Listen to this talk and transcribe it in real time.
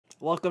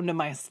Welcome to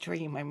my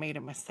stream, I made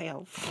it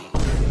myself.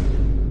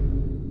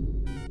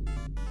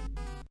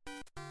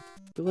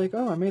 You're like,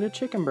 oh, I made a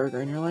chicken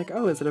burger. And you're like,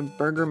 oh, is it a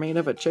burger made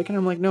of a chicken?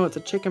 I'm like, no, it's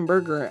a chicken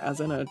burger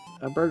as in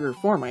a burger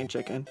for my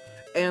chicken.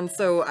 And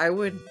so I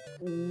would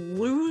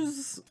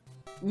lose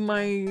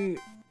my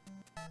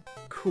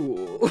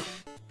cool.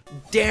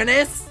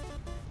 Dennis?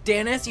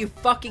 Dennis, you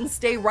fucking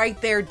stay right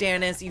there,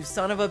 Dennis, you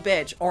son of a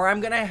bitch. Or I'm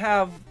gonna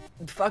have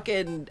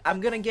fucking,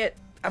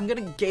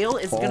 Gale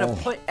is gonna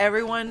put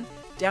everyone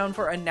down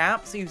for a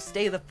nap, so you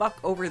stay the fuck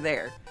over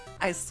there.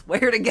 I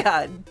swear to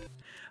God.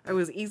 I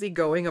was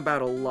easygoing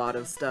about a lot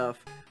of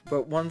stuff,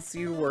 but once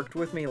you worked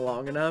with me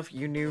long enough,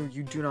 you knew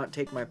you do not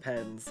take my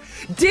pens.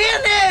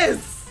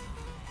 Dennis!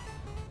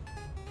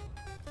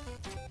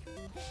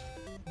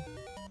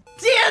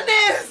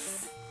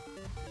 Dennis!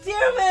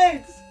 Damn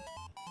it!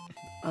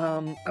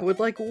 I would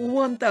like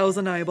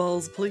 1,000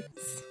 eyeballs, please.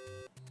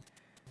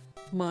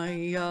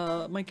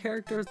 My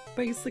character is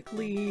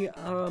basically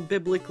a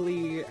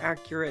biblically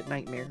accurate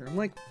nightmare. I'm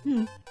like,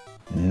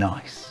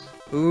 Nice.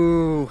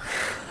 Ooh.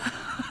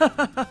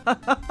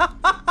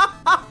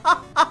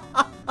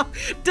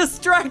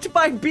 Distract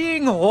by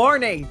being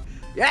horny!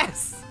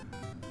 Yes!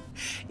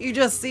 You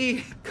just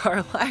see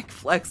Karlak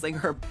flexing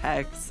her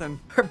pecs and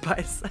her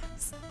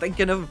biceps,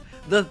 thinking of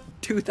the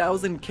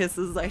 2,000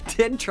 kisses I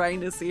did,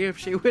 trying to see if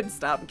she would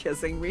stop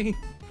kissing me.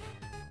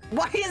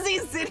 Why is he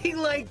sitting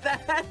like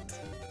that?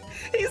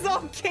 He's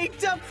all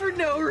caked up for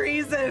no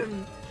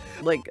reason!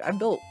 Like, I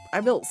built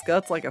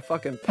Skuttz like a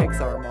fucking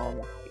Pixar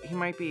mom. He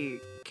might be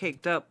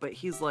caked up, but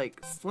he's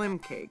like slim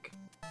cake.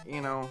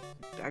 You know,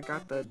 I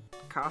got the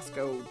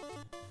Costco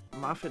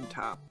muffin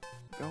top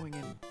going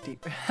in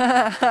deep.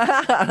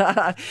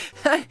 Why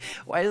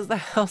does the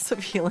House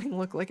of Healing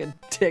look like a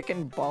dick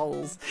and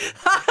balls?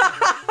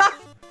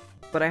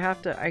 But I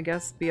have to, I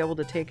guess, be able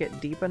to take it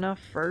deep enough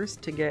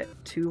first to get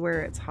to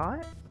where it's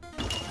hot.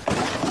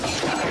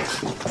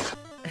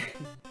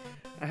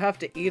 I have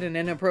to eat an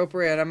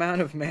inappropriate amount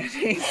of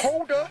mayonnaise.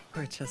 Hold up.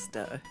 Or just,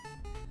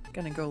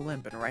 gonna go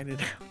limp and write it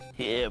out.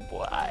 Yeah,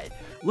 boy.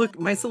 Look,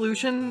 my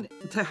solution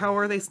to how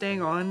are they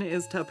staying on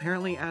is to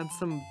apparently add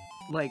some,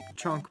 like,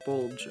 chunk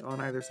bulge on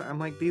either side. I'm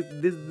like, this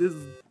is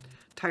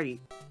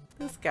tight.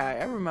 This guy,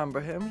 I remember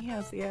him. He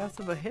has the ass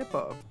of a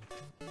hippo.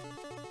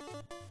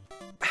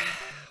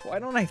 Why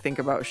don't I think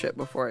about shit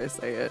before I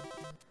say it?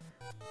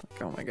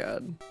 Like, oh my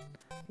god.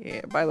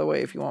 Yeah, by the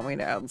way, if you want me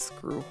to add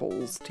screw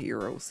holes to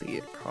your OC,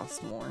 it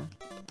costs more.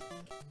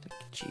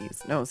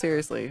 Jeez. No,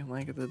 seriously,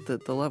 like,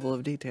 the level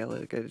of detail,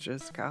 it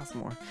just costs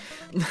more.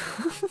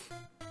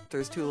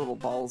 There's 2 little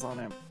balls on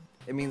it.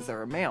 It means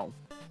they're a male.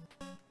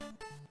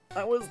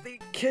 I was the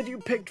kid you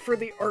picked for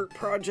the art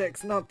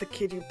projects, not the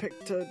kid you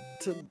picked to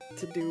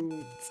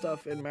do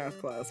stuff in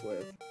math class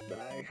with.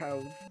 I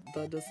have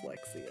the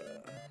dyslexia.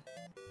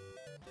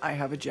 I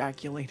have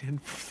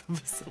ejaculated from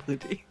the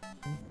facility.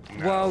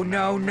 Whoa,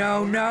 no,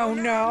 no, no,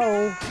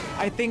 no!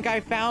 I think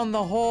I found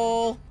the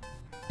hole!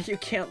 You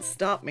can't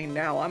stop me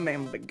now, I'm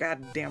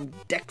goddamn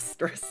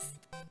dexterous.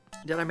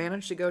 Did I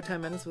manage to go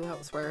 10 minutes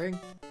without swearing?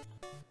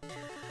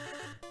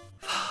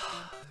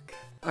 Fuck.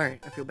 Alright,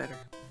 I feel better.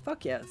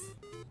 Fuck yes.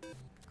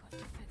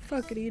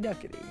 Fuckity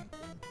duckity.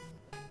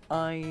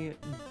 I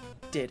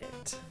did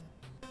it.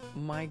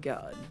 My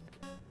god.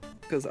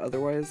 Because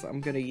otherwise I'm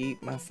gonna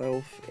yeet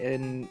myself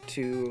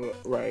into,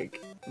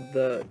 like,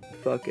 the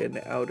fucking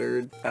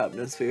outer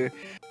atmosphere.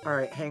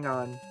 Alright, hang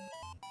on.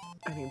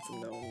 I need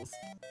some gnomes.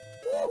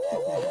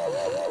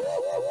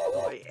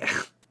 Oh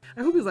yeah.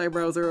 I hope his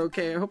eyebrows are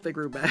okay. I hope they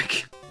grew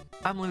back.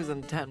 I'm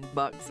losing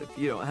 $10 if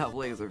you don't have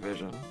laser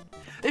vision.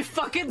 It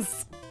fucking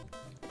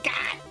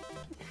God!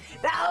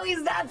 No,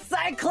 he's not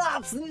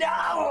Cyclops!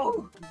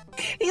 No!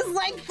 He's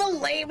like the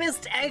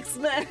lamest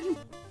X-Men!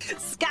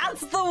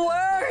 Scott's the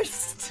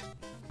worst!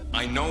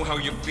 I know how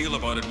you feel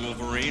about it,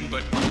 Wolverine,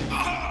 but...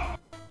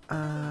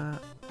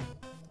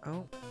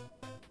 Oh.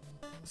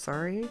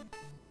 Sorry?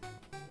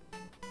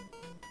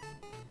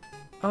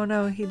 Oh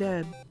no, he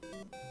did.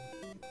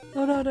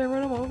 Oh no, did I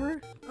run him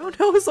over? Oh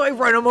no, so I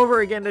run him over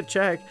again to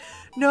check.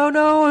 No,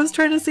 I was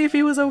trying to see if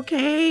he was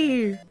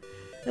okay.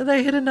 And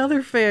I hit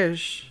another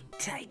fish.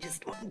 I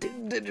just want to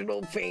do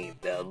digital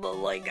paint. I'm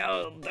like,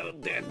 oh,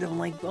 don't do it. I'm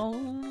like,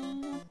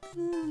 oh,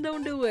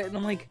 don't do it. And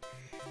I'm like,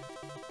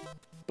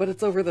 but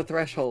it's over the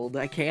threshold.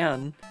 I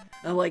can.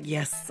 I'm like,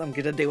 yes, I'm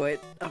gonna do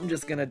it. I'm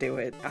just gonna do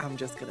it. I'm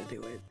just gonna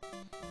do it.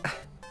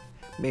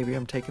 Maybe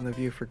I'm taking the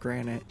view for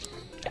granted.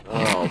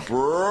 Oh,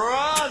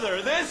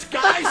 brother, this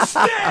guy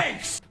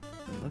stinks!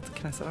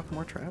 Can I set off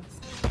more traps?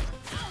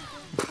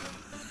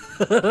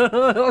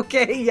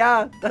 Okay,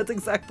 yeah, that's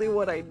exactly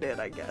what I did,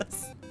 I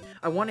guess.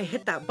 I want to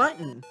hit that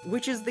button,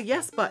 which is the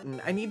yes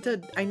button. I need to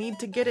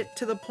get it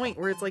to the point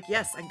where it's like,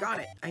 yes, I got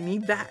it. I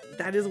need that.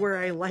 That is where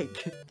I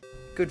like.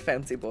 Good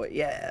fancy boy,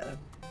 yeah.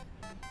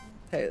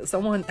 Hey,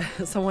 someone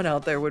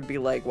out there would be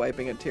like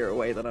wiping a tear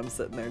away that I'm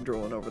sitting there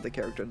drooling over the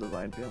character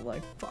design, feeling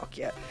like, fuck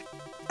yeah.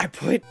 I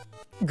put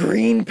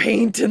green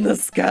paint in the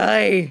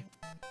sky.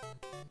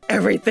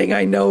 Everything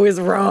I know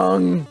is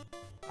wrong.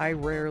 I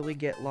rarely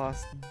get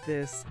lost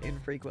this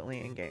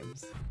infrequently in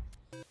games.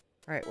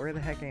 Alright, where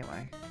the heck am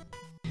I?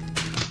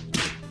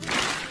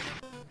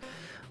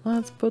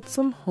 Let's put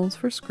some holes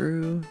for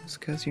screws,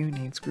 cause you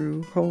need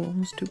screw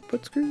holes to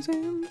put screws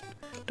in.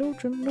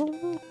 Don't you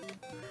know?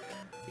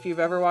 If you've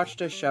ever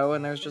watched a show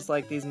and there's just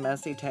like these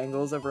messy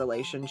tangles of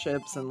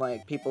relationships and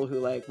like people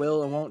who like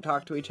will and won't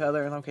talk to each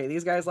other and okay,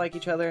 these guys like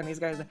each other and these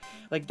guys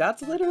like,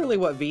 that's literally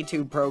what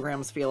VTube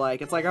programs feel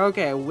like. It's like,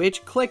 okay,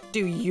 which clique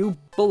do you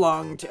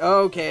belong to?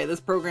 Okay, this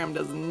program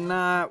does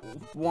not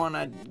want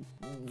to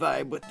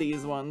vibe with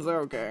these ones.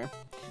 Okay.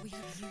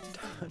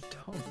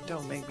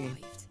 Don't make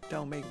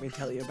me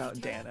tell you about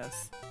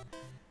Danis.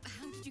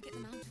 How did you get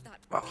them out of that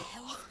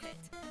hell pit?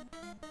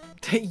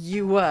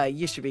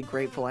 You should be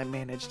grateful I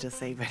managed to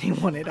save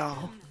anyone at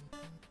all.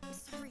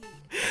 Sorry.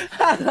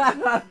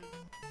 Thank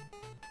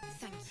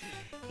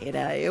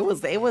It you.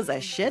 was a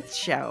shit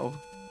show.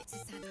 It's a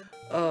sad.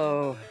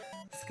 Oh,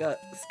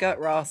 Skutt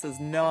Ross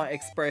is not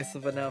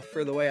expressive enough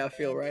for the way I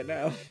feel right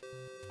now.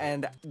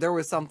 And there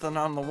was something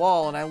on the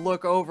wall, and I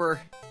look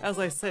over as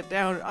I sit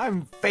down.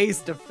 I'm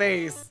face to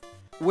face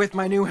with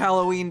my new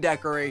Halloween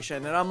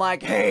decoration, and I'm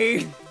like,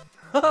 hey!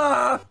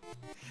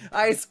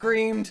 I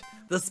screamed.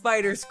 The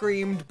spider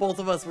screamed. Both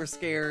of us were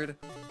scared.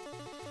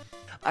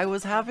 I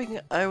was having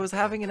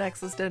an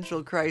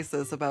existential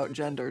crisis about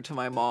gender to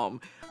my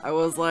mom. I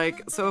was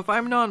like, so if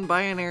I'm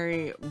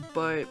non-binary,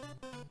 but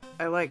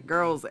I like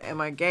girls, am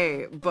I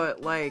gay?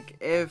 But like,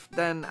 if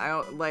then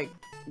I like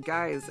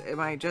guys, am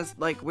I just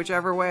like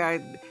whichever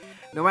way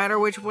no matter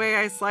which way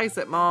I slice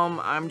it, Mom,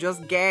 I'm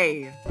just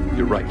gay.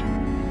 You're right.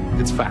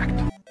 It's fact.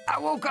 I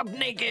woke up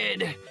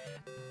naked.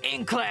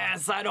 In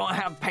class, I don't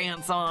have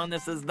pants on.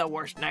 This is the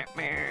worst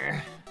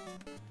nightmare.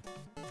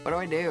 What do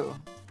I do?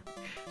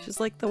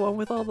 She's like, the one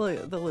with all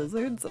the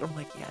lizards? And I'm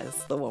like,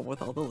 yes, the one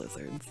with all the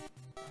lizards.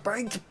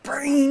 Break the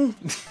brain!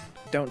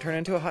 Don't turn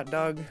into a hot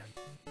dog.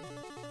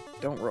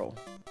 Don't roll.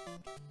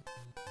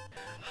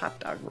 Hot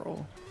dog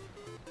roll.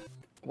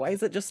 Why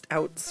is it just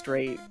out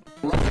straight?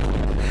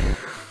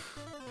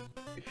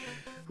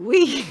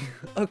 Wee!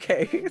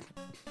 Okay.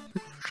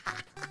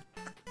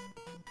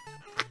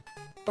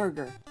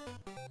 Burger.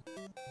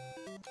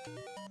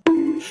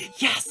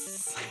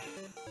 Yes!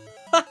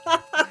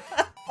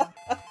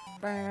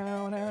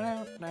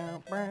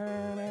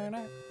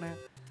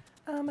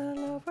 I'm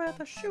in love with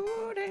a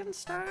shooting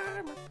star.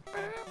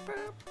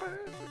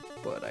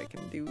 But I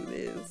can do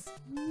this.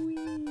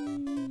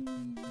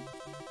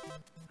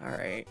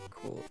 Alright,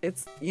 cool.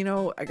 It's, you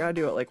know, I gotta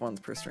do it like once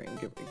per stream.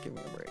 Give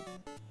me a break.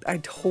 I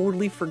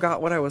totally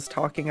forgot what I was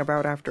talking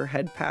about after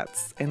head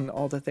pats and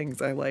all the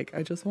things I like.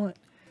 I just want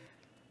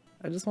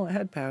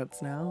head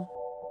pats now.